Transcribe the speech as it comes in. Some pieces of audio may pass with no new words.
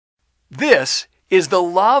This is the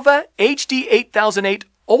Lava HD8008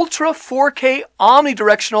 Ultra 4K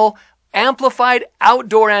Omnidirectional Amplified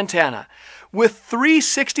Outdoor Antenna with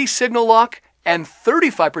 360 signal lock and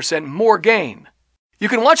 35% more gain. You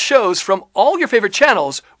can watch shows from all your favorite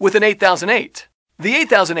channels with an 8008. The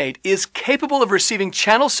 8008 is capable of receiving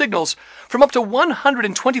channel signals from up to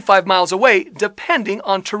 125 miles away depending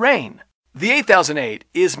on terrain. The 8008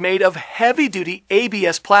 is made of heavy-duty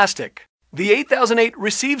ABS plastic. The 8008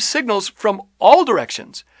 receives signals from all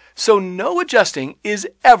directions, so no adjusting is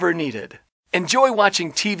ever needed. Enjoy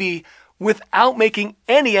watching TV without making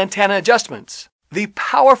any antenna adjustments. The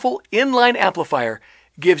powerful inline amplifier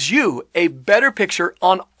gives you a better picture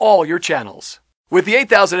on all your channels. With the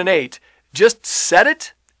 8008, just set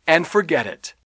it and forget it.